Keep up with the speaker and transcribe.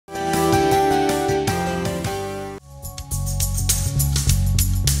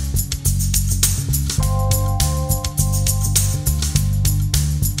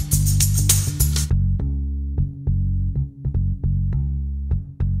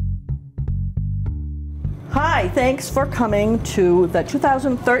Hi, thanks for coming to the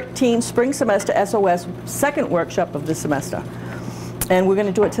 2013 Spring Semester SOS second workshop of the semester. And we're going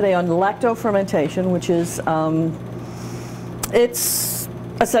to do it today on lacto-fermentation, which is, it's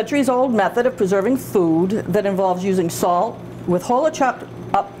a centuries-old method of preserving food that involves using salt with whole or chopped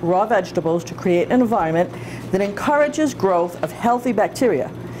up raw vegetables to create an environment that encourages growth of healthy bacteria.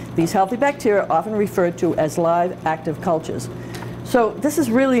 These healthy bacteria are often referred to as live active cultures. So this is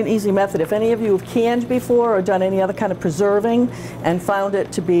really an easy method. If any of you have canned before or done any other kind of preserving and found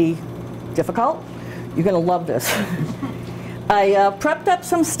it to be difficult, you're going to love this. I prepped up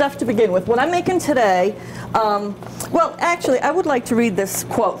some stuff to begin with. What I'm making today, well, actually, I would like to read this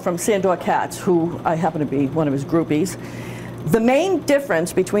quote from Sandor Katz, who I happen to be one of his groupies. The main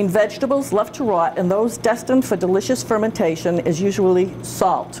difference between vegetables left to rot and those destined for delicious fermentation is usually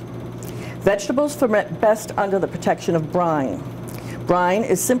salt. Vegetables ferment best under the protection of brine. Brine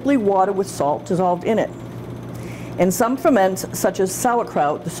is simply water with salt dissolved in it. In some ferments, such as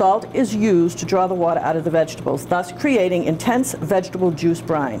sauerkraut, the salt is used to draw the water out of the vegetables, thus creating intense vegetable juice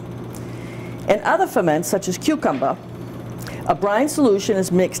brine. In other ferments, such as cucumber, a brine solution is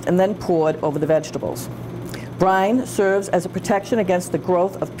mixed and then poured over the vegetables. Brine serves as a protection against the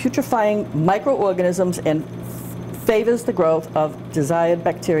growth of putrefying microorganisms and favors the growth of desired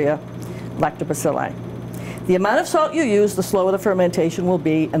bacteria, lactobacilli. The amount of salt you use, the slower the fermentation will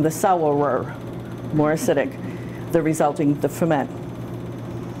be, and the sourer, more acidic, the resulting the ferment.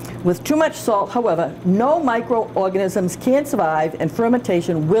 With too much salt, however, no microorganisms can survive and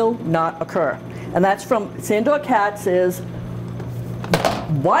fermentation will not occur. And that's from Sandor Katz's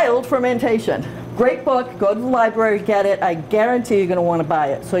Wild Fermentation. Great book. Go to the library, get it. I guarantee you're going to want to buy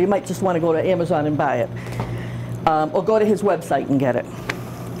it. So you might just want to go to Amazon and buy it. Or go to his website and get it.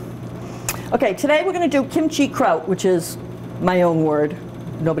 Okay, today we're going to do kimchi kraut, which is my own word.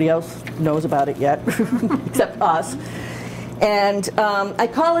 Nobody else knows about it yet, except us. And I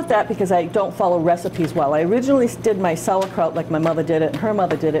call it that because I don't follow recipes well. I originally did my sauerkraut like my mother did it, and her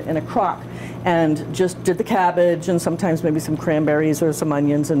mother did it in a crock. And just did the cabbage and sometimes maybe some cranberries or some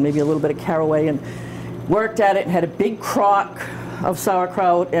onions and maybe a little bit of caraway, and worked at it and had a big crock of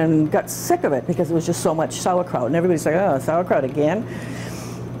sauerkraut and got sick of it because it was just so much sauerkraut. And everybody's like, oh, sauerkraut again?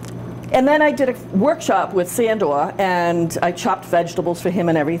 And then I did a workshop with Sandor, and I chopped vegetables for him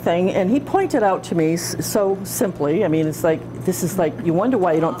and everything, and he pointed out to me so simply, I mean, it's like, this is like, you wonder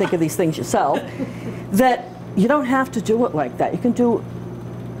why you don't think of these things yourself, that you don't have to do it like that. You can do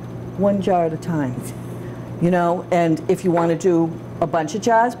one jar at a time, you know, and if you want to do a bunch of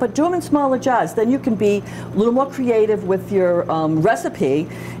jars, but do them in smaller jars. Then you can be a little more creative with your recipe.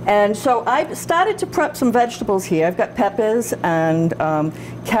 And so I started to prep some vegetables here. I've got peppers and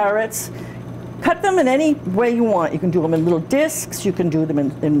carrots. Cut them in any way you want. You can do them in little discs. You can do them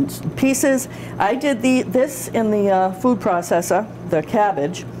in pieces. I did this in the food processor, the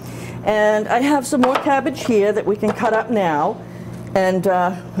cabbage. And I have some more cabbage here that we can cut up now. And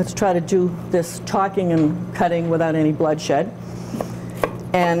let's try to do this talking and cutting without any bloodshed.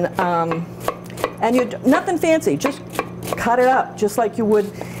 And you nothing fancy, just cut it up just like you would.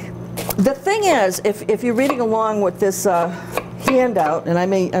 The thing is, if you're reading along with this handout, and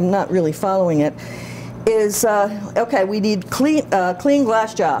I'm not really following it, is okay, we need clean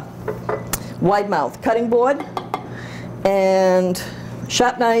glass jar, wide mouth, cutting board, and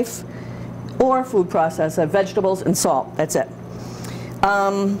sharp knife, or food processor, vegetables, and salt. That's it.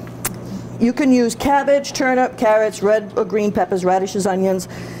 You can use cabbage, turnip, carrots, red or green peppers, radishes, onions,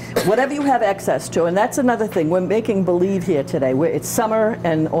 whatever you have access to. And that's another thing. We're making believe here today. It's summer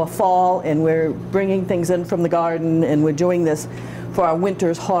or fall, and we're bringing things in from the garden, and we're doing this for our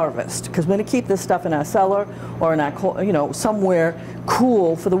winter's harvest. Because we're going to keep this stuff in our cellar or in our, you know, somewhere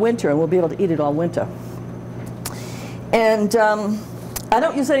cool for the winter, and we'll be able to eat it all winter. And I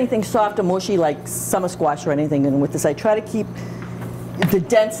don't use anything soft or mushy like summer squash or anything. And with this, I try to keep the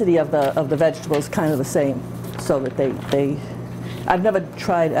density of the vegetables kind of the same, so that I've never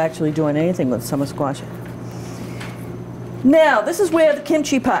tried actually doing anything with summer squash. Now, this is where the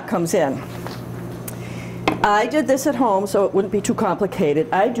kimchi pot comes in. I did this at home so it wouldn't be too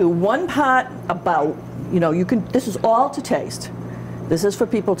complicated. I do one pot about, you know, this is all to taste. This is for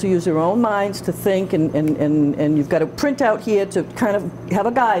people to use their own minds to think, and you've got a printout here to kind of have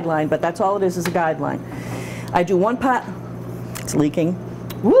a guideline, but that's all it is a guideline. I do one pot. It's leaking.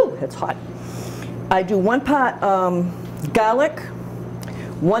 Woo, it's hot. I do one pot garlic,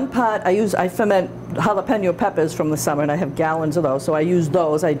 one pot, I ferment jalapeno peppers from the summer, and I have gallons of those, so I use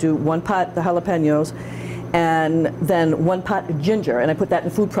those. I do one pot the jalapenos, and then one pot of ginger, and I put that in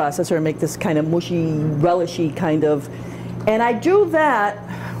the food processor and make this kind of mushy, relishy kind of, and I do that,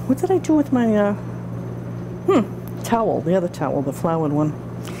 what did I do with my, Towel, the other towel, the flowered one.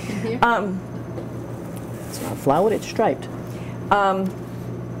 Here? It's not flowered, it's striped.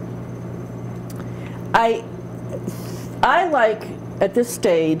 I like, at this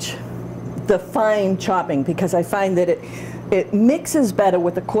stage, the fine chopping, because I find that it mixes better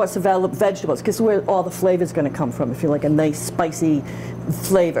with the coarse vegetables, because where all the flavor is going to come from, if you like a nice spicy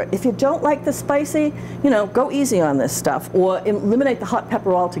flavor. If you don't like the spicy, you know, go easy on this stuff, or eliminate the hot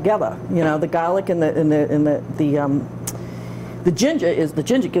pepper altogether. You know, the garlic and the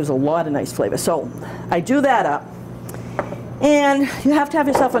ginger gives a lot of nice flavor. So I do that up. And you have to have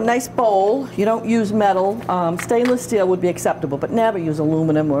yourself a nice bowl. You don't use metal. Stainless steel would be acceptable, but never use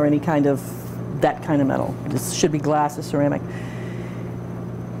aluminum or any kind of that kind of metal. This should be glass or ceramic.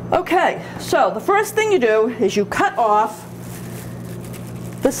 Okay, so the first thing you do is you cut off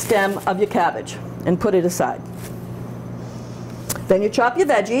the stem of your cabbage and put it aside. Then you chop your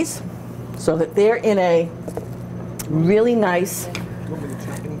veggies so that they're in a really nice.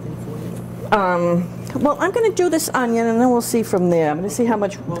 Well, I'm going to do this onion, and then we'll see from there. I'm going to see how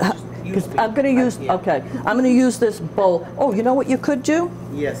much. Because I'm going to use. Okay, I'm going to use this bowl. Oh, you know what you could do?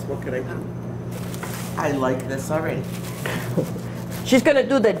 Yes. What could I do? I like this already. She's going to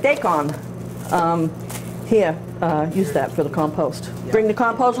do the daikon. Here, use that for the compost. Yeah. Bring the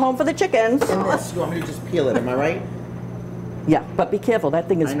compost home for the chickens. And this, you want me to just peel it? Am I right? Yeah, but be careful. That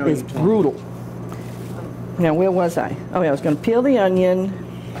thing is brutal. Now, where was I? Oh, yeah, I was going to peel the onion.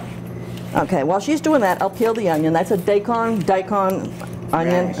 Okay, while she's doing that, I'll peel the onion. That's a daikon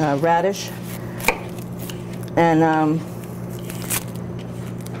onion, radish. And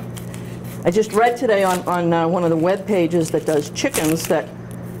I just read today on one of the web pages that does chickens that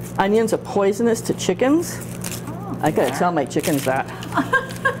onions are poisonous to chickens. Oh, I gotta tell my chickens that.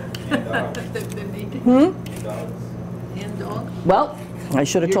 And dog? Well, I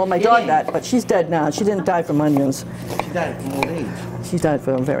should have told my dog that, but she's dead now. She didn't die from onions. She died from old age. She died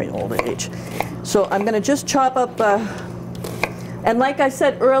from a very old age. So I'm going to just chop up, and like I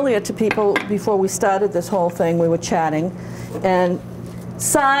said earlier to people before we started this whole thing, we were chatting, and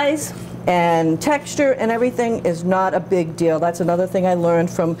size and texture and everything is not a big deal. That's another thing I learned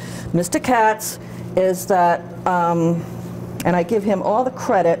from Mr. Katz, is that, and I give him all the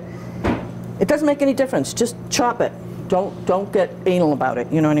credit, it doesn't make any difference. Just chop it. Don't get anal about it.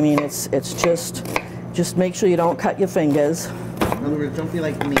 You know what I mean? It's just make sure you don't cut your fingers. In other words, don't be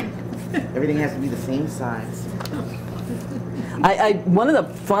like me. Everything has to be the same size. One of the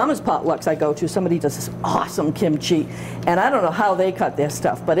farmers' potlucks I go to, somebody does this awesome kimchi, and I don't know how they cut their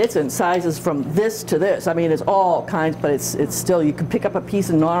stuff, but it's in sizes from this to this. I mean, it's all kinds, but it's still, you can pick up a piece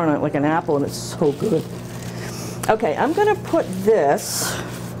and gnaw on it like an apple, and it's so good. Okay, I'm going to put this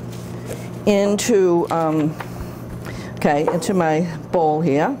into into my bowl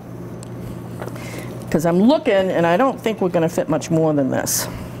here, because I'm looking, and I don't think we're going to fit much more than this.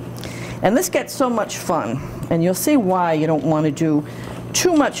 And this gets so much fun, and you'll see why you don't want to do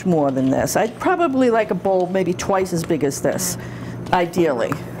too much more than this. I'd probably like a bowl maybe twice as big as this,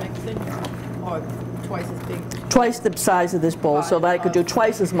 ideally. Or twice as big? Twice the size of this bowl, so that I could do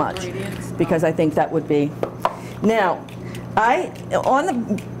twice as much, because I think that would be. Now, on the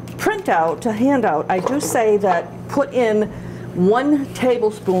printout, a handout, I do say that put in 1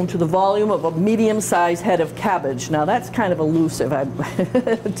 tablespoon to the volume of a medium-sized head of cabbage. Now that's kind of elusive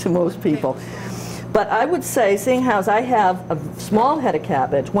to most people. But I would say, seeing how I have a small head of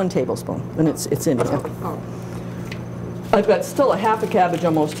cabbage, 1 tablespoon, and it's in here. I've got still a half a cabbage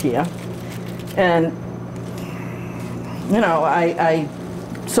almost here. And, you know,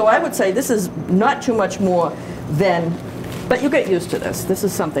 so I would say this is not too much more than, but you get used to this. This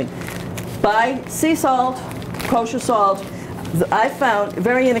is something. Buy sea salt, kosher salt. I found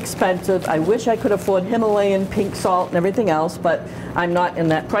very inexpensive. I wish I could afford Himalayan pink salt and everything else, but I'm not in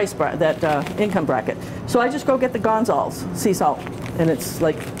that income bracket. So I just go get the Gonzalez sea salt, and it's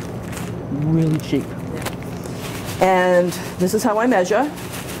like really cheap. And this is how I measure.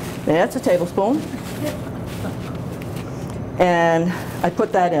 That's a tablespoon. And I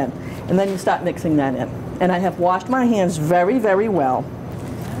put that in, and then you start mixing that in. And I have washed my hands very, very well.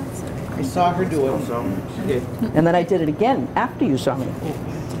 I saw her do it, so she did. And then I did it again after you saw me.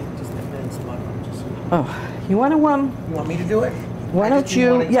 Oh, you want to You want me to do it? Why don't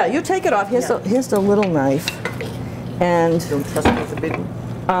you? Yeah, you take it off. Here's the little knife, and Don't trust me with the big one.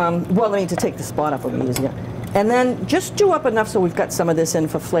 well, I need to take the spot off. Will be easier. And then just do up enough so we've got some of this in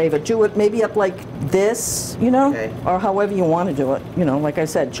for flavor. Do it maybe up like this, you know, or however you want to do it. You know, like I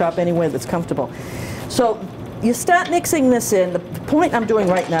said, chop anywhere that's comfortable. So you start mixing this in. The point I'm doing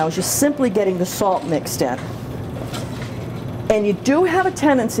right now is just simply getting the salt mixed in. And you do have a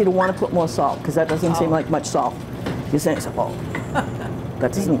tendency to want to put more salt, because that doesn't seem like much salt. You're saying, oh,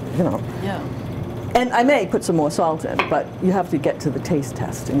 that doesn't, you know. Yeah. And I may put some more salt in, but you have to get to the taste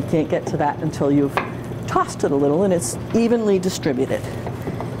test, and you can't get to that until you've tossed it a little and it's evenly distributed.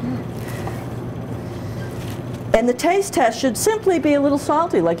 And the taste test should simply be a little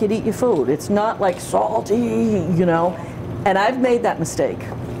salty, like you'd eat your food. It's not like salty, you know. And I've made that mistake.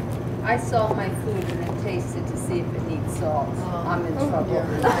 I salt my food and then taste it to see if it needs salt. I'm in trouble. Yeah,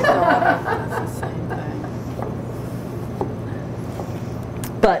 my daughter does the same thing.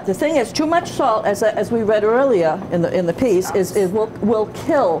 But the thing is, too much salt, as we read earlier in the piece, is will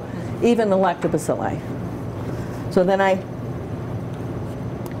kill even the lactobacilli. So then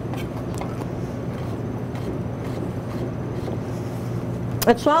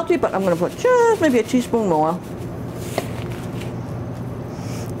it's salty, but I'm going to put just maybe a teaspoon more.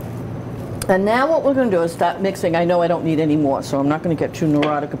 And now what we're going to do is start mixing. I know I don't need any more, so I'm not going to get too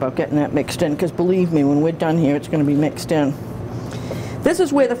neurotic about getting that mixed in, because believe me, when we're done here, it's going to be mixed in. This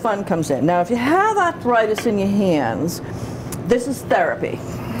is where the fun comes in. Now, if you have arthritis in your hands, this is therapy.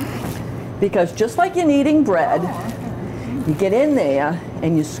 Because just like you're kneading bread, you get in there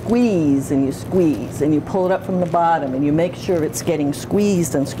and you squeeze and you squeeze and you pull it up from the bottom and you make sure it's getting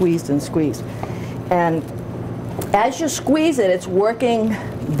squeezed and squeezed and squeezed. And as you squeeze it, it's working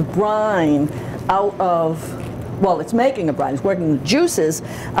the brine out of, well, it's making a brine. It's working the juices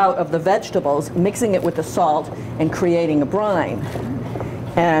out of the vegetables, mixing it with the salt and creating a brine.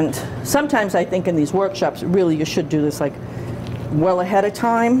 And sometimes I think in these workshops, really you should do this like well ahead of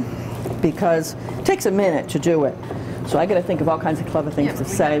time, because it takes a minute to do it. So I got to think of all kinds of clever things to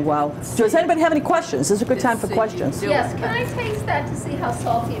say. Well, does anybody have any questions? This is a good time for questions. Yes, can I taste that to see how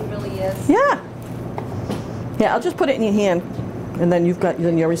salty it really is? Yeah. Yeah, I'll just put it in your hand, and then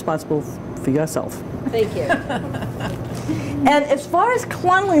then you're responsible for yourself. Thank you. And as far as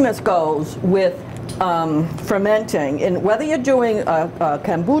cleanliness goes with fermenting, and whether you're doing a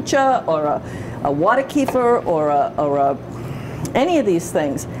kombucha or a water kefir or any of these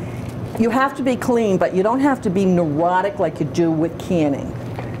things, you have to be clean, but you don't have to be neurotic like you do with canning.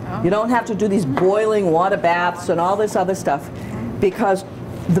 You don't have to do these boiling water baths and all this other stuff, because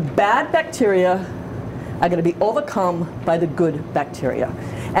the bad bacteria are going to be overcome by the good bacteria.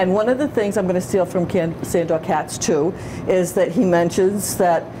 And one of the things I'm going to steal from Sandor Katz too is that he mentions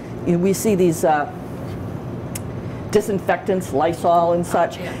that we see these disinfectants, Lysol and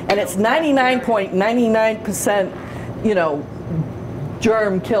such, and it's 99.99%, you know,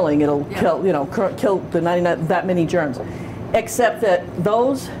 germ killing. It'll kill, you know, kill the 99 that many germs, except that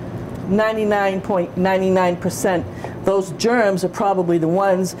those 99.99%, those germs are probably the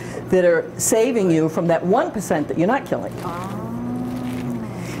ones that are saving you from that 1% that you're not killing.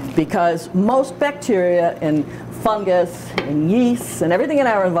 Because most bacteria and fungus and yeasts and everything in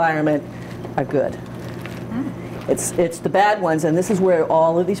our environment are good. It's the bad ones, and this is where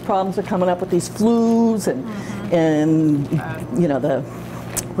all of these problems are coming up with these flus and you know, the,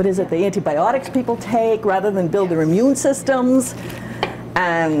 what is it, the antibiotics people take rather than build their immune systems.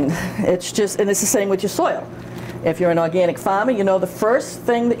 And it's just, and it's the same with your soil. If you're an organic farmer, you know the first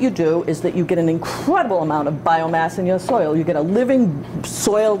thing that you do is that you get an incredible amount of biomass in your soil. You get a living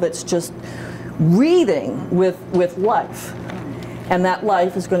soil that's just breathing with life. And that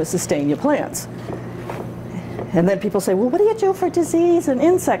life is going to sustain your plants. And then people say, well, what do you do for disease and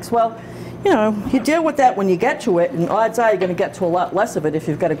insects? Well, you know, you deal with that when you get to it, and odds are you're going to get to a lot less of it if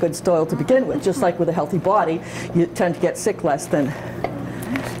you've got a good soil to begin with. Just like with a healthy body, you tend to get sick less than.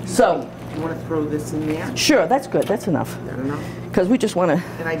 So. You want to throw this in there? Sure, that's good. That's enough. I don't know. Because we just want to.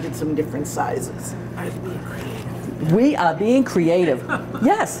 And I did some different sizes. I was being creative. We are being creative.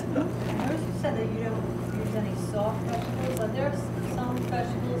 Yes. I noticed you said that you don't use any soft vegetables. Are there some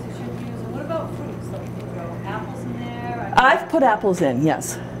vegetables you should use? And what about fruits? Like, you throw apples in there? I've put apples in,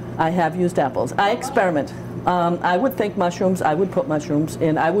 yes. I have used apples. I experiment. I would think mushrooms, I would put mushrooms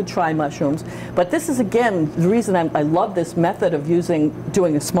in, I would try mushrooms. But this is, again, the reason I love this method of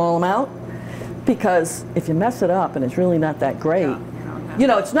doing a small amount, because if you mess it up and it's really not that great, you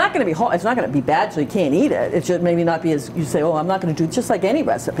know, it's not going to be it's not going to be bad so you can't eat it. It should maybe not be as, you say, oh, I'm not going to do, just like any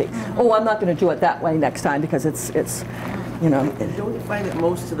recipe. Oh, I'm not going to do it that way next time because it's you know. Don't you find that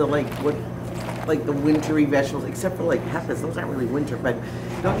most of the, like the wintry vegetables, except for like peppers, those aren't really winter, but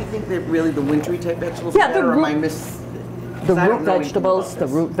don't you think that really the wintry type vegetables Yeah, are better, the or root, am I the root vegetables, the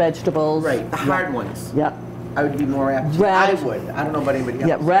root vegetables. Right, the hard ones. Yeah. I would be more apt to. I would. I don't know about anybody else.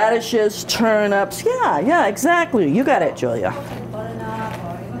 Yeah, radishes, turnips. Yeah, exactly. You got it, Julia. Butternut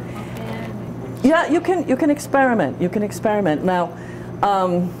or even pumpkin. Yeah, you can experiment. You can experiment. Now,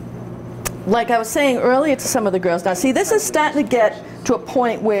 like I was saying earlier to some of the girls, now see, this is starting to get to a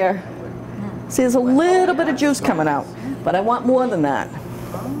point where, see, there's a little bit of juice coming out, but I want more than that.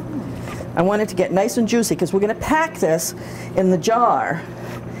 I want it to get nice and juicy because we're going to pack this in the jar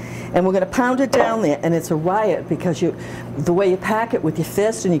and we're going to pound it down there, and it's a riot because the way you pack it with your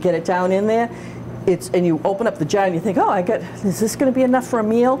fist and you get it down in there, and you open up the jar and you think, oh, is this going to be enough for a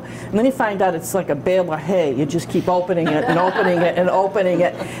meal? And then you find out it's like a bale of hay. You just keep opening it and opening it and opening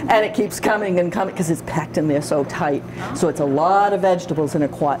it, and it keeps coming and coming because it's packed in there so tight. So it's a lot of vegetables in a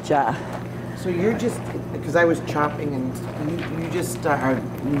quart jar. So you're just, because I was chopping, and you just are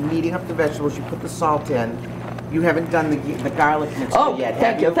kneading up the vegetables, you put the salt in. You haven't done the garlic mixture yet, have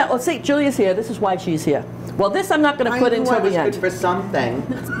thank you. you? Well, see, Julia's here. This is why she's here. Well, this I'm not going to put until the end. Good for something.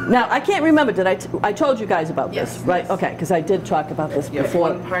 Now, I can't remember, I told you guys about this, right? Okay, because I did talk about this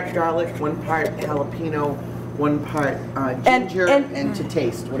before. 1 part garlic, 1 part jalapeno, 1 part ginger, and to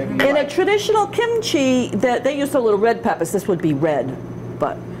taste, whatever you In like. a traditional kimchi, they use the little red peppers. This would be red,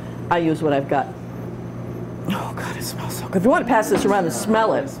 but I use what I've got. Oh, God, it smells so good. If you want to pass this around and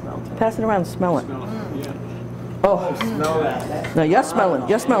smell it, pass it around and smell it. Oh, Smell that. no, you're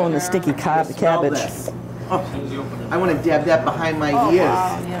smelling the sticky cabbage. Oh, I want to dab that behind my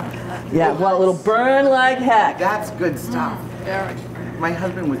ears. Yeah, well, it'll burn like heck. That's good stuff. My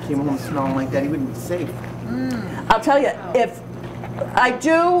husband would came home smelling like that. He wouldn't be safe. I'll tell you, if I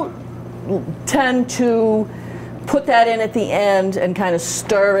do tend to put that in at the end and kind of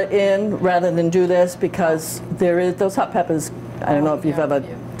stir it in rather than do this, because there is those hot peppers. I don't know if you've ever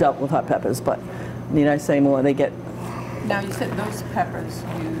dealt with hot peppers, but need I say more? They get. Now you said those peppers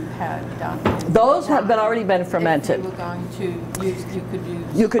you had done. Those have already been fermented. If you were going to use, you could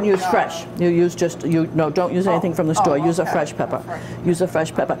use. You can use fresh. You use don't use anything from the store. Use a fresh pepper. Use a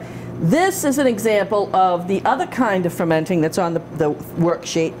fresh pepper. This is an example of the other kind of fermenting that's on the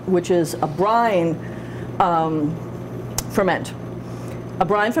worksheet, which is a brine ferment. A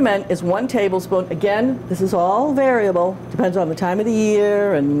brine ferment is 1 tablespoon. Again, this is all variable. Depends on the time of the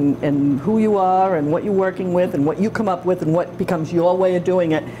year and who you are and what you're working with and what you come up with and what becomes your way of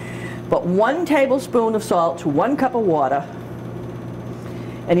doing it. But 1 tablespoon of salt to 1 cup of water,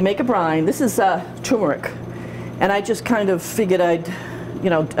 and you make a brine. This is turmeric, and I just kind of figured I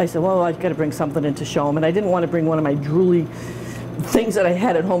said, well, I've got to bring something in to show them, and I didn't want to bring one of my drooly things that I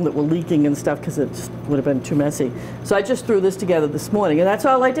had at home that were leaking and stuff because it just would have been too messy. So I just threw this together this morning, and that's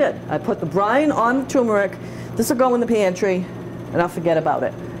all I did. I put the brine on the turmeric. This will go in the pantry, and I'll forget about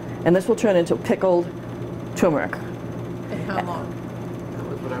it. And this will turn into pickled turmeric. And how long? That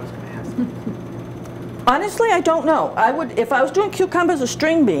was what I was going to ask. Honestly, I don't know. If I was doing cucumbers or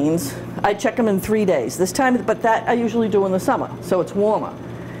string beans, I'd check them in 3 days. This time, but that I usually do in the summer, so it's warmer.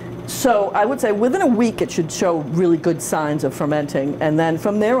 So I would say within a week it should show really good signs of fermenting, and then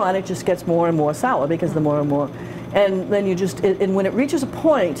from there on it just gets more and more sour because the more and more, and then you just, and when it reaches a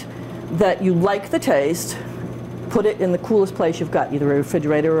point that you like the taste, put it in the coolest place you've got, either a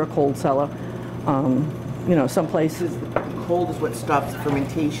refrigerator or a cold cellar, someplace. Cold is what stops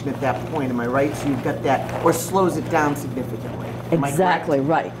fermentation at that point, am I right? So you've got that, or slows it down significantly. Am I Exactly,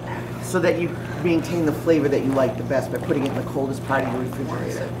 correct? right. So that you maintain the flavor that you like the best by putting it in the coldest part of your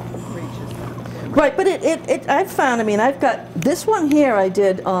refrigerator. Right, but I've found, I've got this one here I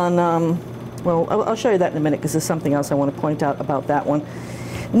did on, well, I'll show you that in a minute because there's something else I want to point out about that one.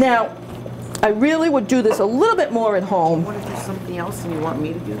 Now, I really would do this a little bit more at home. You want to do something else and you want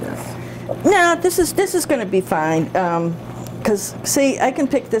me to do this? No, this is going to be fine, because, see, I can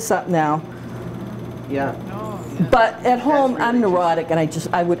pick this up now. Yeah. But at home, I'm neurotic, and I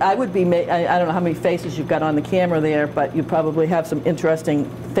would be, I don't know how many faces you've got on the camera there, but you probably have some interesting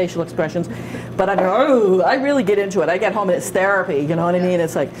facial expressions. But I really get into it. I get home and it's therapy, you know what I mean?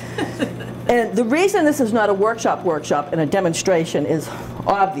 It's like, and the reason this is not a workshop and a demonstration is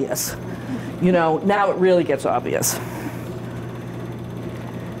obvious. Now it really gets obvious.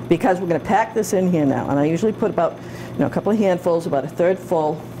 Because we're going to pack this in here now, and I usually put about, a couple of handfuls, about a third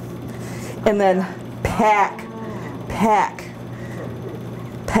full, and then pack.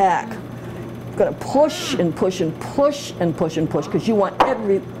 I'm going to push and push and push and push and push because you want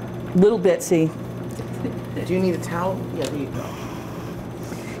every little bit, see? Do you need a towel? Yeah, there you go.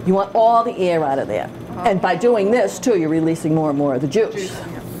 You want all the air out of there. And by doing this, too, you're releasing more and more of the juice.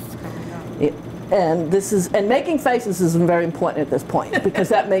 And making faces is very important at this point because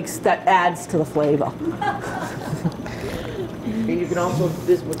that adds to the flavor. And you can also,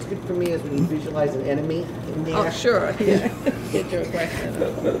 what's good for me is when you visualize an enemy in there. Oh, sure. Yeah. Get your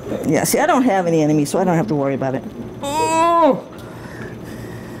question. Yeah, see, I don't have any enemies, so I don't have to worry about it. Oh!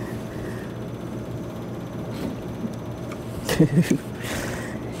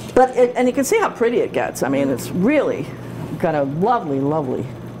 But and you can see how pretty it gets. I mean, it's really got a lovely, lovely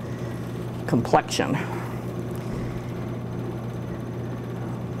complexion.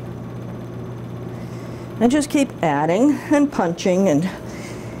 And just keep adding and punching,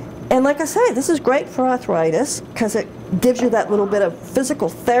 and like I say, this is great for arthritis because it gives you that little bit of physical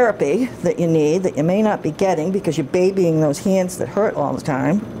therapy that you need that you may not be getting because you're babying those hands that hurt all the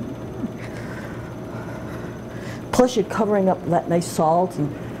time. Plus you're covering up that nice salt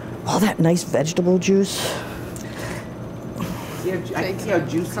and all that nice vegetable juice. See how, I can see how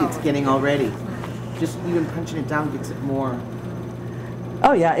juicy it's getting already. Just even punching it down gets it more.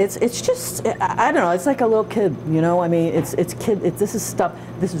 Oh yeah, it's just, I don't know, it's like a little kid, you know. I mean, this is stuff,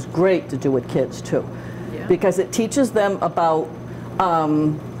 this is great to do with kids too. Yeah. Because it teaches them about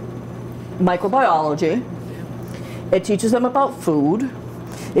microbiology, it teaches them about food,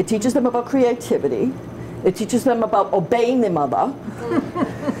 it teaches them about creativity, it teaches them about obeying their mother.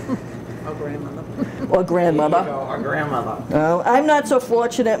 Or grandmother. Or grandmother. There you go, our grandmother. Oh, I'm not so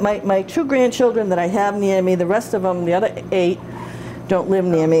fortunate. My 2 grandchildren that I have near me, the rest of them, the other 8, don't live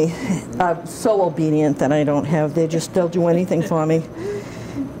near me. I'm so obedient that I don't have. They'll do anything for me.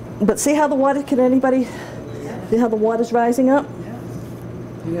 But see how the water, see how the water's rising up?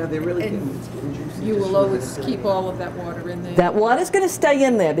 Yeah, they're really And getting juicy. You will always keep all of that water in there? That water's going to stay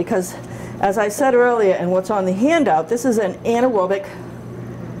in there because, as I said earlier, and what's on the handout, this is an anaerobic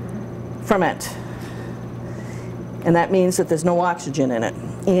ferment. And that means that there's no oxygen in it.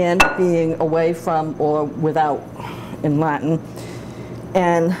 And being away from or without in Latin,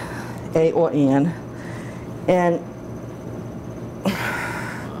 and a or an. And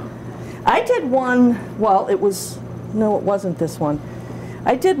I did one, well, it wasn't this one.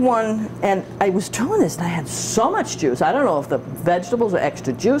 I did one, and I was doing this, and I had so much juice. I don't know if the vegetables were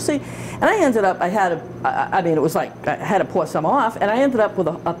extra juicy, and I ended up, I mean, it was like I had to pour some off, and I ended up with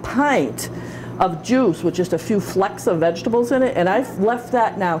a pint of juice with just a few flecks of vegetables in it, and I've left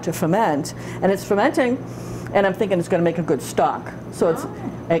that now to ferment, and it's fermenting, and I'm thinking it's going to make a good stock. So it's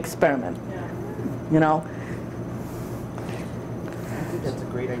an experiment, you know. I think that's a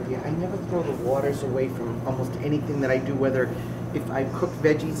great idea. I never throw the waters away from almost anything that I do, whether if I cook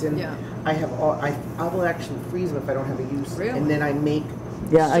veggies in, I will actually freeze them if I don't have a use. Really? And then I make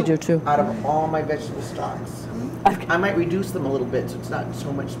I do too. out of all my vegetable stocks. I might reduce them a little bit so it's not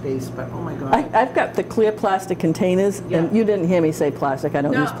so much space, but oh my God. I've got the clear plastic containers, and you didn't hear me say plastic. I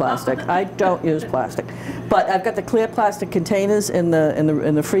don't use plastic. I don't use plastic. But I've got the clear plastic containers in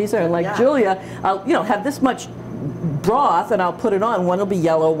the freezer, and like Julia, I'll have this much broth, and I'll put it on. One will be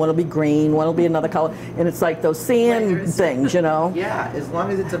yellow, one will be green, one will be another color, and it's like those sand things, you know. Yeah, as long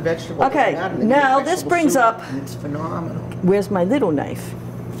as it's a vegetable. Okay, now this brings up. And it's phenomenal. Where's my little knife?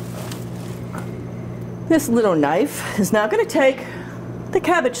 This little knife is now going to take the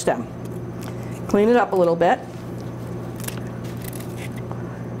cabbage stem, clean it up a little bit,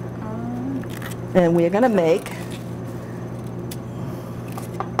 and we're going to make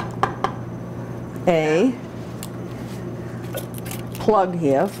a plug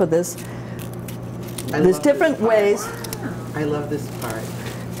here for this. There's different ways. I love this part.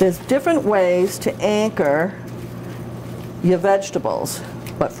 There's different ways to anchor your vegetables,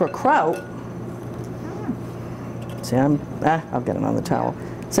 but for kraut, see, I'll get it on the towel.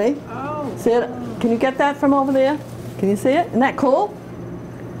 See? Oh. See it? Can you get that from over there? Can you see it? Isn't that cool?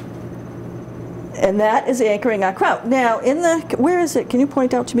 And that is anchoring our kraut. Now, where is it? Can you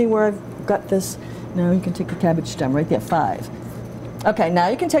point out to me where I've got this? Now you can take the cabbage stem right there, 5. Okay, now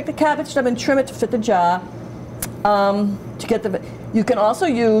you can take the cabbage stem and trim it to fit the jar. You can also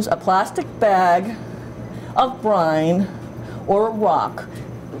use a plastic bag of brine or a rock,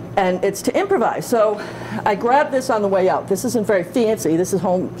 and it's to improvise. So I grabbed this on the way out. This isn't very fancy. This is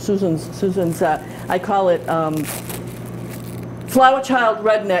home Susan's I call it flower child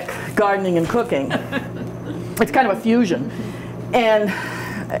redneck gardening and cooking. It's kind of a fusion. And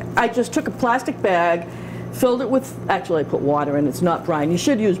I just took a plastic bag, filled it with, actually I put water in, it's not brine. You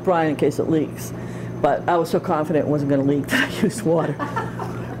should use brine in case it leaks. But I was so confident it wasn't going to leak that I used water.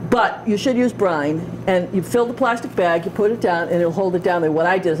 But you should use brine, and you fill the plastic bag, you put it down, and it'll hold it down there. What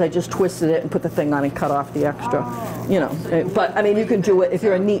I did is I just twisted it and put the thing on and cut off the extra. You know, but I mean, you can do it, if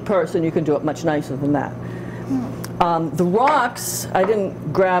you're a neat person, you can do it much nicer than that. The rocks, I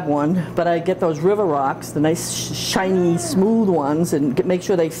didn't grab one, but I get those river rocks, the nice shiny smooth ones, and make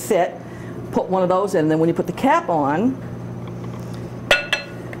sure they fit. Put one of those in, and then when you put the cap on,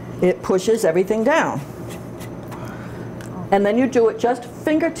 it pushes everything down. And then you do it just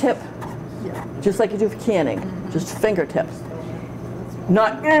fingertip, just like you do for canning, just fingertips.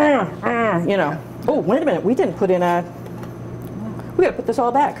 Not, you know. Oh, wait a minute, we didn't put in We gotta put this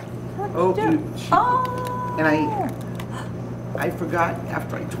all back. Oh, Oh. and I forgot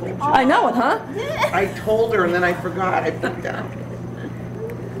after I told you. I know it, huh? I told her and then I forgot. I put it down.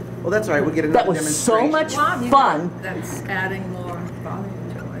 Well, that's all right. We'll get another That was so demonstration. much fun. That's adding more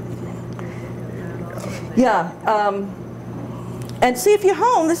volume to it. Yeah. And see, if you're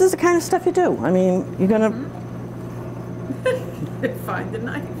home, this is the kind of stuff you do. I mean, you're gonna. Find the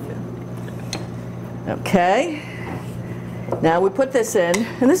knife. Okay. Now we put this in,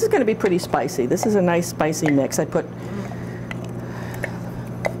 and this is going to be pretty spicy. This is a nice spicy mix. I put.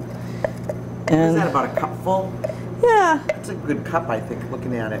 Is that about a cup full? Yeah. It's a good cup, I think,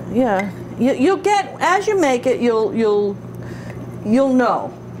 looking at it. Yeah. You'll get, as you make it, you'll know.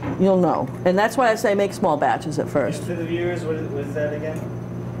 You'll know. And that's why I say make small batches at first. For the viewers, what is that again?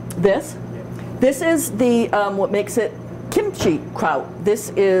 This? This is the, what makes it kimchi kraut.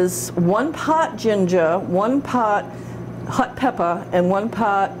 This is 1 pot ginger, 1 pot hot pepper, and 1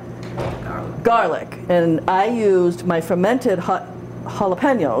 pot garlic. And I used my fermented hot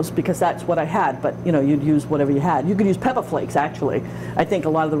jalapenos because that's what I had, but you know, you'd use whatever you had. You could use pepper flakes, actually. I think a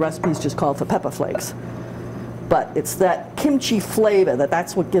lot of the recipes just call for pepper flakes. But it's that kimchi flavor,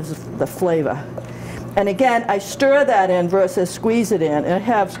 that's what gives the flavor. And again, I stir that in versus squeeze it in, and I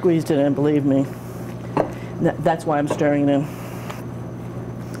have squeezed it in, believe me. That's why I'm stirring it in.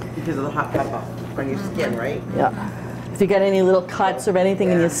 Because of the hot pepper on your skin, right? Yeah. If you get any little cuts or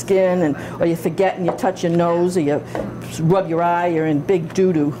anything in your skin, or you forget and you touch your nose, or you rub your eye, you're in big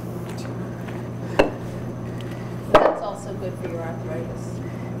doo-doo. That's also good for your arthritis.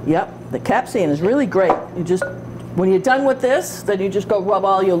 Yep, the capsaicin is really great. You just, when you're done with this, then you just go rub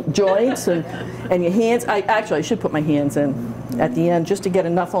all your joints and your hands. I should put my hands in at the end just to get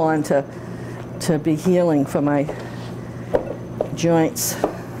enough on to be healing for my joints.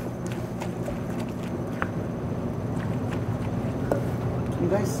 You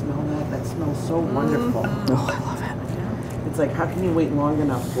guys smell that? That smells so wonderful. Oh, I love it. It's like, how can you wait long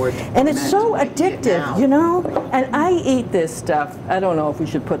enough for it to And it's so ferment? You eat it addictive, now. you know? And I eat this stuff. I don't know if we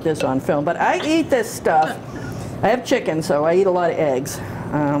should put this on film, but I eat this stuff. I have chicken, so I eat a lot of eggs.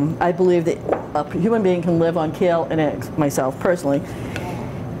 I believe that a human being can live on kale and eggs, myself, personally.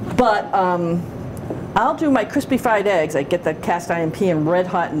 But I'll do my crispy fried eggs. I get the cast iron pan red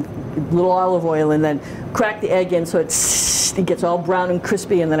hot and little olive oil, and then crack the egg in so it gets all brown and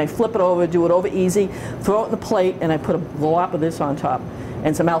crispy, and then I flip it over, do it over easy, throw it in the plate, and I put a glop of this on top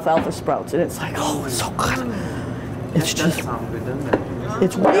and some alfalfa sprouts, and it's like, oh, it's so good. It's That does just, sound good, doesn't it?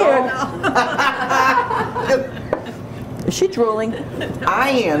 it's weird. Is she drooling? I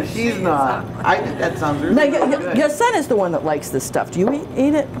am. She's not. I think that sounds really No, good. your son is the one that likes this stuff. Do you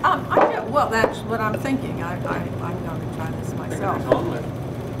eat it? Well, that's what I'm thinking. I'm going to try this myself.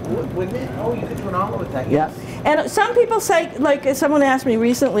 Wouldn't it? Oh, you could do an omelet with that. Yeah. And some people say, like someone asked me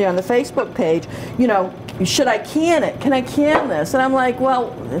recently on the Facebook page, you know, should I can it? Can I can this? And I'm like,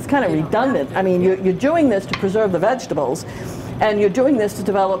 well, it's kind of redundant. I mean, you're doing this to preserve the vegetables, and you're doing this to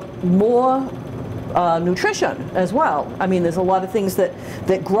develop more nutrition as well. I mean, there's a lot of things that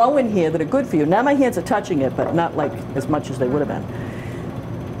grow in here that are good for you. Now my hands are touching it, but not like as much as they would have been.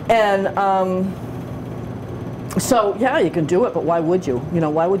 And so yeah, you can do it, but why would you? You know,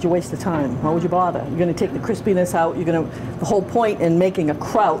 why would you waste the time? Why would you bother? You're going to take the crispiness out. You're going to. The whole point in making a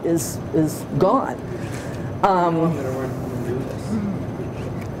kraut is gone.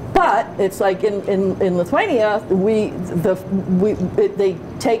 But it's like in Lithuania, they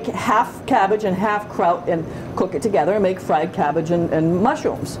take half cabbage and half kraut and cook it together and make fried cabbage and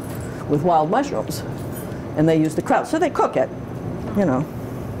mushrooms with wild mushrooms, and they use the kraut. So they cook it, you know.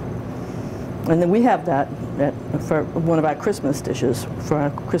 And then we have that for one of our Christmas dishes, for our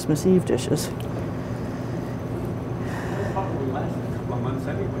Christmas Eve dishes. Probably last a couple of months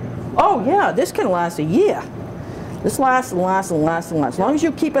anyway. Oh yeah, this can last a year. This lasts and lasts and lasts and lasts. As long as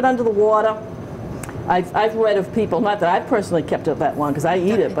you keep it under the water. I've read of people, not that I've personally kept it that long because I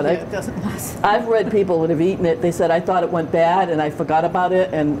eat it, but it doesn't last. I've read people that have eaten it. They said, I thought it went bad and I forgot about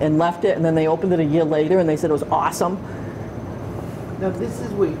it and left it, and then they opened it a year later and they said it was awesome. Now this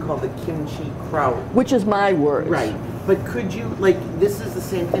is what you call the kimchi kraut. Which is my word. Right. But could you, like, this is the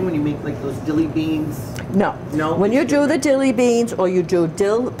same thing when you make like those dilly beans? No. No? When you do the dilly beans or you do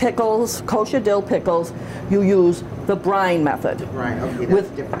dill pickles, kosher dill pickles, you use the brine method. Right, okay, that's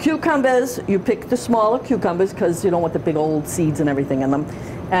With different. cucumbers, you pick the smaller cucumbers because you don't want the big old seeds and everything in them.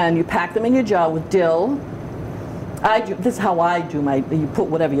 And you pack them in your jar with dill. This is how I do my, you put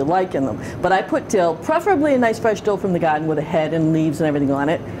whatever you like in them. But I put dill, preferably a nice fresh dill from the garden with a head and leaves and everything on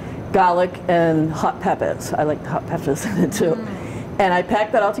it. Garlic and hot peppers. I like the hot peppers in it too. And I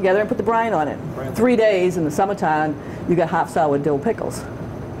packed that all together and put the brine on it. 3 days in the summertime, you got half sour dill pickles.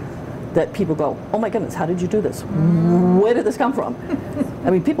 That people go, oh my goodness, how did you do this? Where did this come from? I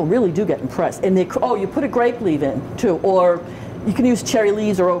mean, people really do get impressed. And they, oh, you put a grape leaf in too, or you can use cherry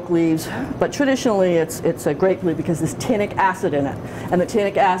leaves or oak leaves, but traditionally it's a grape leaf because there's tannic acid in it, and the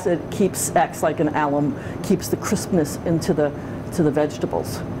tannic acid acts like an alum, keeps the crispness into the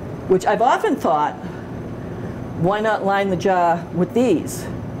vegetables. Which I've often thought, why not line the jar with these?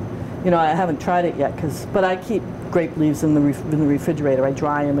 You know, I haven't tried it yet, but I keep grape leaves in the refrigerator. I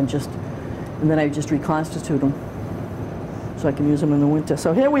dry them and then I just reconstitute them so I can use them in the winter.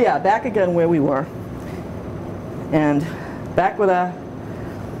 So here we are, back again where we were, and back with our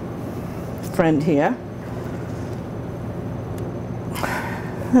friend here,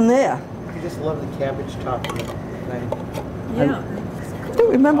 and there. I just love the cabbage topping. Yeah. I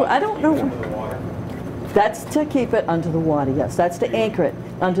don't remember. I don't know. That's to keep it under the water. Yes, that's to anchor it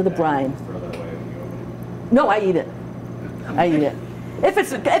under the brine. No, I eat it. I eat it. If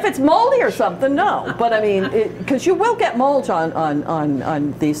it's moldy or something, no. But I mean, because you will get mold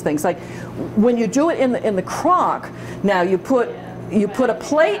on these things. Like when you do it in the crock, now you put a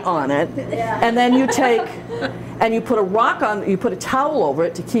plate on it, and then you take and you put a rock on. You put a towel over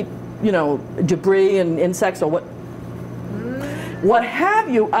it to keep, you know, debris and insects or what have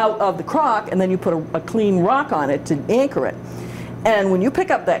you out of the crock, and then you put a clean rock on it to anchor it. And when you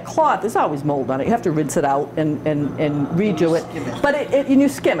pick up that cloth, there's always mold on it. You have to rinse it out and redo it. But you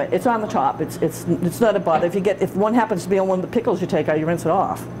skim it. It's on the top. It's not a bother. If one happens to be on one of the pickles you take out, you rinse it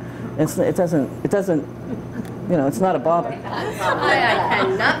off. It doesn't. You know, it's not a bother. I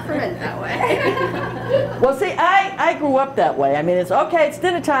cannot ferment that way. Well, see, I grew up that way. I mean, it's okay. It's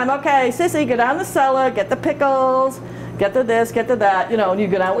dinner time. Okay, sissy, go down the cellar, get the pickles, get the this, get the that. You know, and you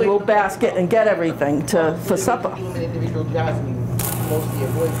go down with a little basket and get everything for supper. Individual jars, and you mostly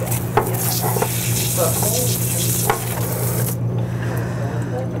avoid that.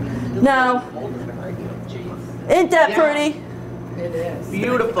 Now, ain't that pretty? It is.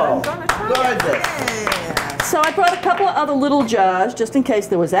 Beautiful. Gorgeous. So I brought a couple of other little jars just in case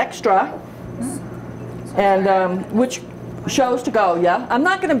there was extra, and which shows to go. Yeah, I'm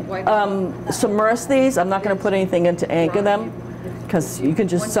not going to submerge these. I'm not going to put anything in to anchor them, because you can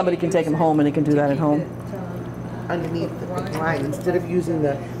just somebody can take them home and they can do that at home. Underneath the brine, instead of using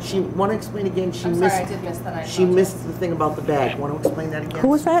the, want to explain again? I'm sorry, I did miss that. She missed the thing about the bag. Want to explain that again? Who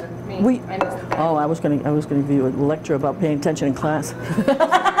was that? Me. I missed the bag. Oh, I was going to give you a lecture about paying attention in class. My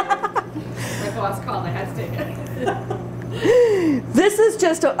boss called. I had to take it. This is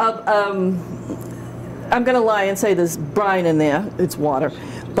just I'm going to lie and say there's brine in there. It's water,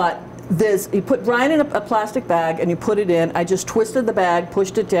 but you put brine in a plastic bag and you put it in. I just twisted the bag,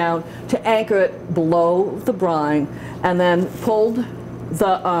 pushed it down to anchor it below the brine, and then pulled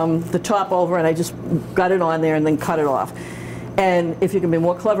the top over, and I just got it on there and then cut it off. And if you can be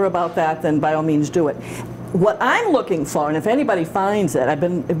more clever about that, then by all means do it. What I'm looking for, and if anybody finds it,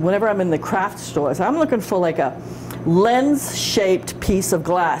 whenever I'm in the craft stores, I'm looking for like a lens-shaped piece of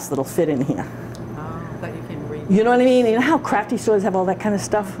glass that'll fit in here. That you can read. You know what I mean? You know how crafty stores have all that kind of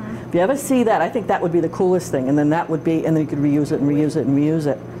stuff? If you ever see that, I think that would be the coolest thing, and then and then you could reuse it and reuse it and reuse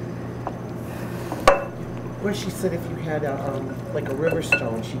it. Where she said if you had like a river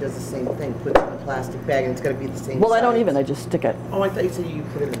stone, she does the same thing. Puts it in a plastic bag, and it's got to be the same Well, size. I don't even. I just stick it. Oh, I thought you said you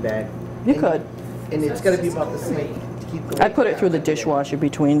put it in the bag. You could. And it's got to be about the same to keep the I weight put it down. through the dishwasher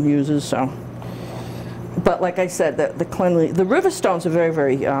between uses, so. But like I said, the river stones are very,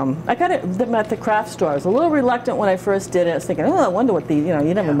 very. I got them at the craft store. I was a little reluctant when I first did it. I was thinking, oh, I wonder what you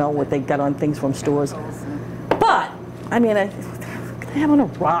never know what they got on things from stores. But I mean, they have on a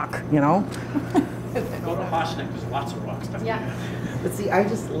rock, you know. Go to Hoshnick, there's lots of rock stuff. Yeah. But see, I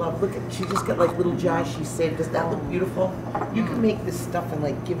just love, look at, she just got like little jars she saved. Does that look beautiful? You can make this stuff and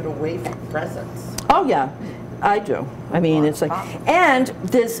like give it away for presents. Oh yeah, I do. I mean, it's like, and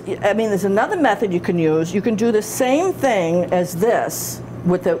there's another method you can use. You can do the same thing as this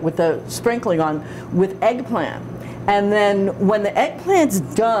with the sprinkling on with eggplant. And then when the eggplant's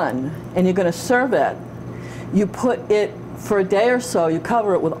done and you're going to serve it, you put it for a day or so. You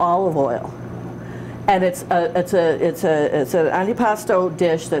cover it with olive oil. And it's an antipasto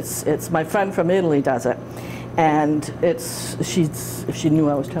dish it's my friend from Italy does it, and if she knew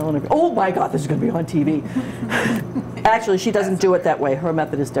I was telling her, oh my God, this is going to be on TV. Actually, she doesn't do it that way. Her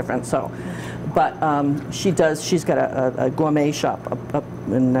method is different. So, but she does. She's got a gourmet shop up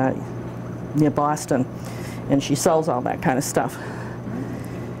in near Boston, and she sells all that kind of stuff.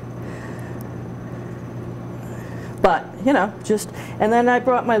 But you know, and then I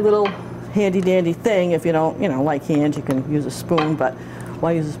brought my little handy dandy thing. If you don't, like hands, you can use a spoon, but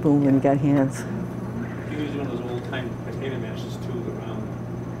why use a spoon when you got hands? You can use one of those old-time potato mashers too, the round.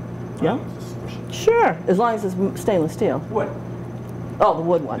 Yeah. Just squish it. Sure, as long as it's stainless steel. Wood. Oh, the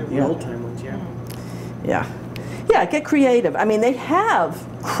wood one. The Yeah. old-time ones, yeah. Yeah. Yeah, get creative. I mean, they have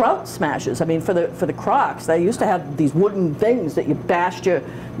kraut smashes. I mean, for the Crocs, they used to have these wooden things that you bashed your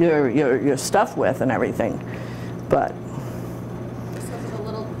stuff with and everything. But So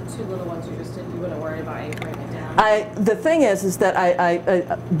for the two little ones you just did, you wouldn't worry about writing it down? the thing is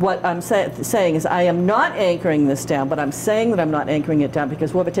that what I'm saying is I am not anchoring this down, but I'm saying that I'm not anchoring it down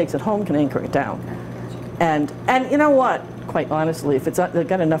because whoever takes it home can anchor it down. And you know what? Quite honestly, if it's got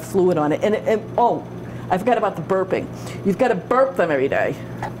enough fluid on it, oh, I forgot about the burping. You've got to burp them every day.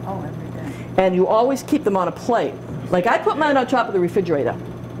 Oh, every day. And you always keep them on a plate. Like I put mine on top of the refrigerator.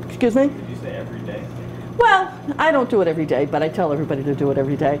 Excuse me? Did you say every day? Well, I don't do it every day, but I tell everybody to do it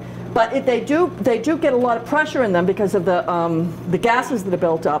every day. But they do get a lot of pressure in them because of the gases that are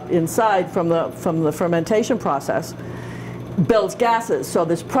built up inside from the fermentation process. Builds gases, so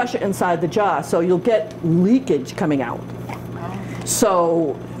there's pressure inside the jar, so you'll get leakage coming out.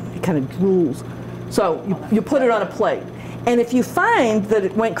 So it kind of drools. So you put it on a plate. And if you find that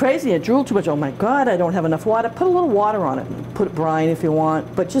it went crazy, it drooled too much, oh my God, I don't have enough water, put a little water on it. Put brine if you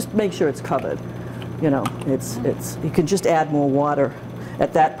want, but just make sure it's covered. You can just add more water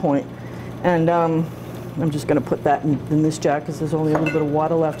at that point. And I'm just going to put that in this jar because there's only a little bit of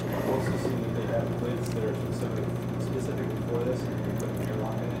water left. I've also seen that they have plates that are specifically for this, and you put an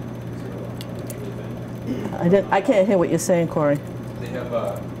airlock in it, so it's really thin. I can't hear what you're saying, Corey. They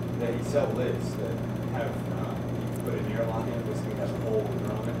sell lids that have, you put an airlock in it, basically has a hole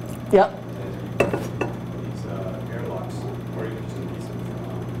around it. Yep. And these airlocks, or even just a piece of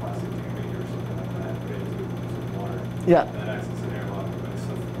plastic tubing or something like that, put it into some water. Yeah. And that acts as an airlock. But it's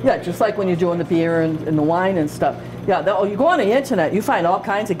stuff Yeah, just like when you're doing the beer and the wine and stuff. Yeah, you go on the internet, you find all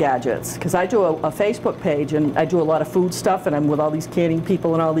kinds of gadgets. Because I do a Facebook page and I do a lot of food stuff, and I'm with all these canning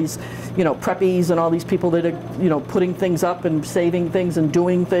people and all these, preppies and all these people that are, putting things up and saving things and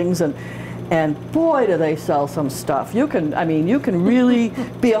doing things, and boy, do they sell some stuff. You can really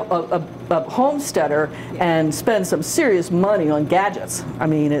be a homesteader and spend some serious money on gadgets. I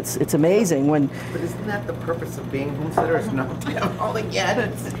mean, it's amazing when. But isn't that the purpose of being homesteaders? Not to have all the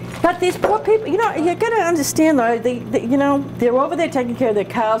gadgets. But these poor people, you got to understand though, they're over there taking care of their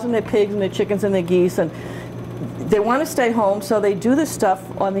cows and their pigs and their chickens and their geese, and they want to stay home, so they do this stuff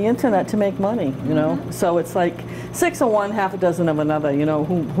on the internet to make money, So it's like 6 of one, half a dozen of another,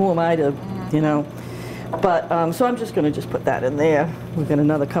 who am I to, But, so I'm just going to put that in there. We've got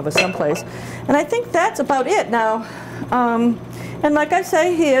another cover someplace. And I think that's about it now. And like I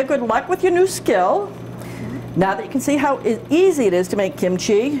say here, good luck with your new skill. Now that you can see how easy it is to make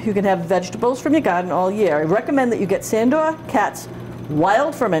kimchi, you can have vegetables from your garden all year. I recommend that you get Sandor Katz's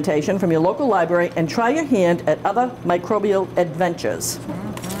Wild Fermentation from your local library and try your hand at other microbial adventures.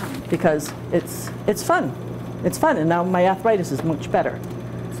 Because it's fun. It's fun, and now my arthritis is much better.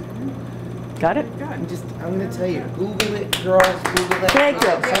 Got it? I'm going to tell you, Google it, girls, Google it. Thank you.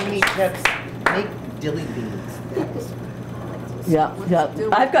 So many tips. Make dilly beans. Yeah.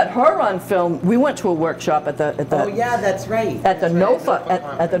 I've got her on film. We went to a workshop at the. Oh yeah, that's right. At the That's right,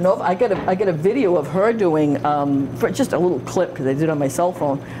 NOFA, at the NOFA, I get a video of her doing, for just a little clip because I did it on my cell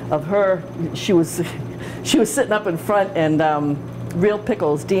phone of her. She was sitting up in front and Real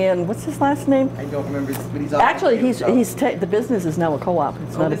Pickles. Dan, what's his last name? I don't remember, but he's off Actually, the the business is now a co-op.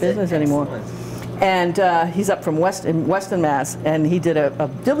 It's not a is it? business anymore. Excellent. And he's up from Western Mass, and he did a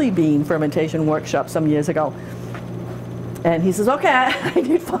dilly bean fermentation workshop some years ago. And he says, okay, I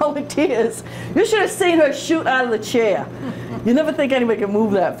need volunteers. You should have seen her shoot out of the chair. You never think anybody can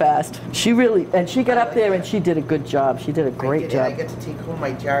move that fast. She got up there and she did a good job. She did a great job. I get to take home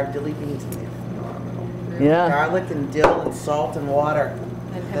my jar of dilly beans. And they're phenomenal. Yeah. Garlic and dill and salt and water.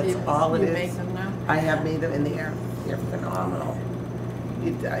 And That's all it you is. make them now? I have made them in the air. They're phenomenal.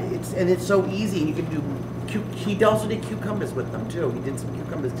 It's so easy. You can do. He also did cucumbers with them too. He did some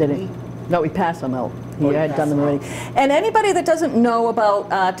cucumbers. Did he? No, we passed them out. He he had passed done them them already. And anybody that doesn't know about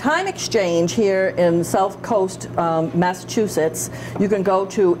Time Exchange here in South Coast, Massachusetts, you can go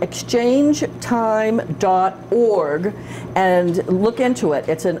to exchangetime.org and look into it.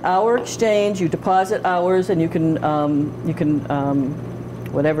 It's an hour exchange. You deposit hours, and you can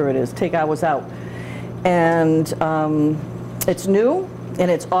whatever it is, take hours out. And it's new. And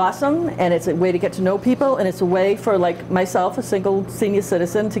it's awesome, and it's a way to get to know people, and it's a way for, like myself, a single senior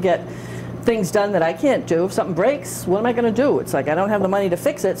citizen, to get things done that I can't do. If something breaks, what am I going to do? It's like I don't have the money to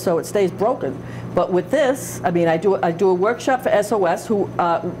fix it, so it stays broken. But with this, I mean, I do a workshop for SOS, who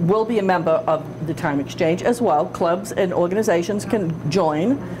will be a member of the Time Exchange as well. Clubs and organizations can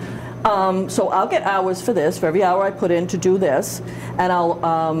join. So I'll get hours for this, for every hour I put in to do this. And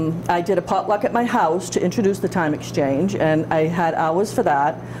I did a potluck at my house to introduce the Time Exchange, and I had hours for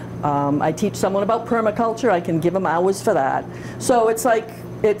that. I teach someone about permaculture, I can give them hours for that. So it's like,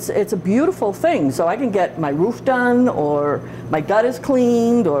 it's a beautiful thing. So I can get my roof done, or my gutters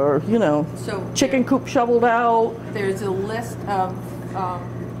cleaned, or, you know, So chicken coop shoveled out. there's a list of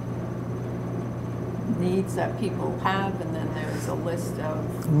needs that people have, and then there's a list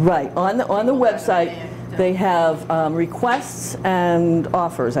of... Right, on the People that website, have they have requests and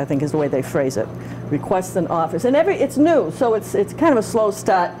offers, I think is the way they phrase it. Requests and offers, and it's new, so it's kind of a slow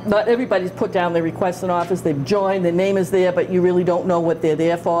start. Not everybody's put down their requests and offers. They've joined, their name is there, but you really don't know what they're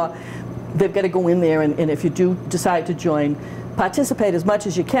there for. They've got to go in there, and if you do decide to join, participate as much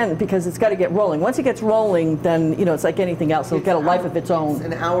as you can, because it's got to get rolling. Once it gets rolling, then, you know, it's like anything else. It'll get a life of its own. It's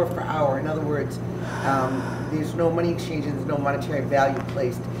an hour for hour. In other words, there's no money exchange and there's no monetary value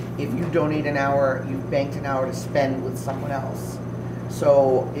placed. If you donate an hour, you've banked an hour to spend with someone else.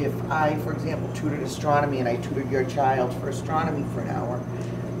 So if I, for example, tutored astronomy and I tutored your child for astronomy for an hour,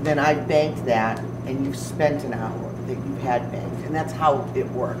 then I banked that and you've spent an hour that you've had banked. And that's how it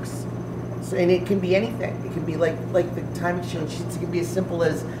works. So, and it can be anything. It can be like the time exchange. It can be as simple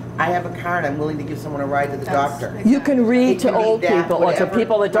as, I have a car and I'm willing to give someone a ride to the doctor. You can read It to can be old that, people, or to whatever.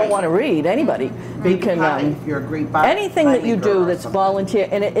 people that don't Right. want to read, anybody. You Baby can, pie, if you're a great anything that you girl do or that's something. volunteer,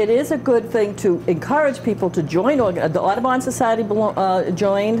 and it is a good thing to encourage people to join. The Audubon Society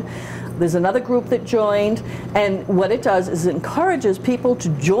joined. There's another group that joined, and what it does is it encourages people to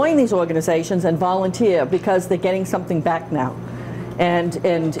join these organizations and volunteer, because they're getting something back now. And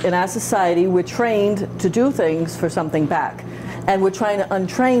in our society, we're trained to do things for something back. And we're trying to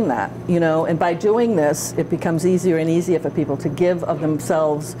untrain that, you know, and by doing this, it becomes easier and easier for people to give of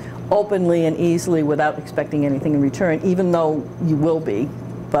themselves openly and easily without expecting anything in return, even though you will be.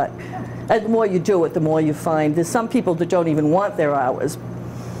 But the more you do it, the more you find there's some people that don't even want their hours.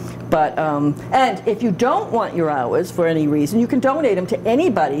 But, and if you don't want your hours for any reason, you can donate them to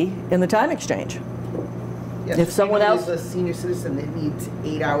anybody in the Time Exchange. Yes, if someone else- is a senior citizen that needs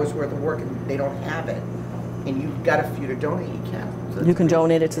 8 hours worth of work and they don't have it, and you've got a few to donate, you can. So You it's can great.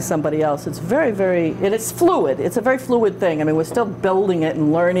 donate it to somebody else. It's very, very, and it's fluid. It's a very fluid thing. I mean, we're still building it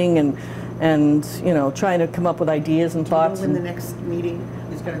and learning and you know, trying to come up with ideas and Do you know thoughts. when the And next meeting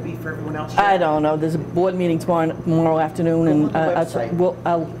is going to be for everyone else? I don't know. There's a board meeting tomorrow afternoon, Go and on the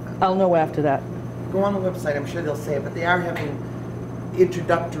website. I'll know after that. Go on the website, I'm sure they'll say it, but they are having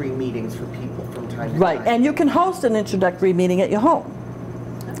introductory meetings for people from time to Right, time. and you can host an introductory meeting at your home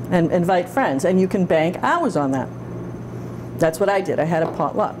and invite friends, and you can bank hours on that. That's what I did. I had a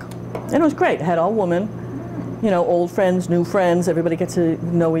potluck, and it was great. I had all women, you know, old friends, new friends. Everybody gets to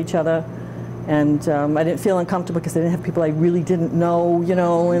know each other, and I didn't feel uncomfortable because I didn't have people I really didn't know, you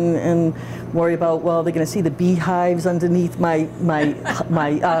know, and worry about, well, they're going to see the beehives underneath my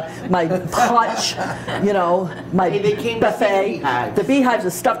hutch, you know, my Hey, they came to see the buffet. beehives. The beehives are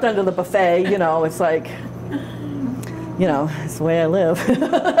stuffed under the buffet, you know. It's like, you know, it's the way I live.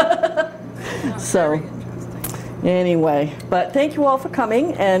 So, anyway, but thank you all for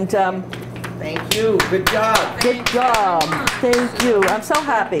coming, and Thank you, good job. good job. Thank you. I'm so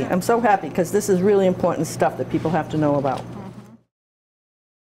happy. I'm so happy, because this is really important stuff that people have to know about.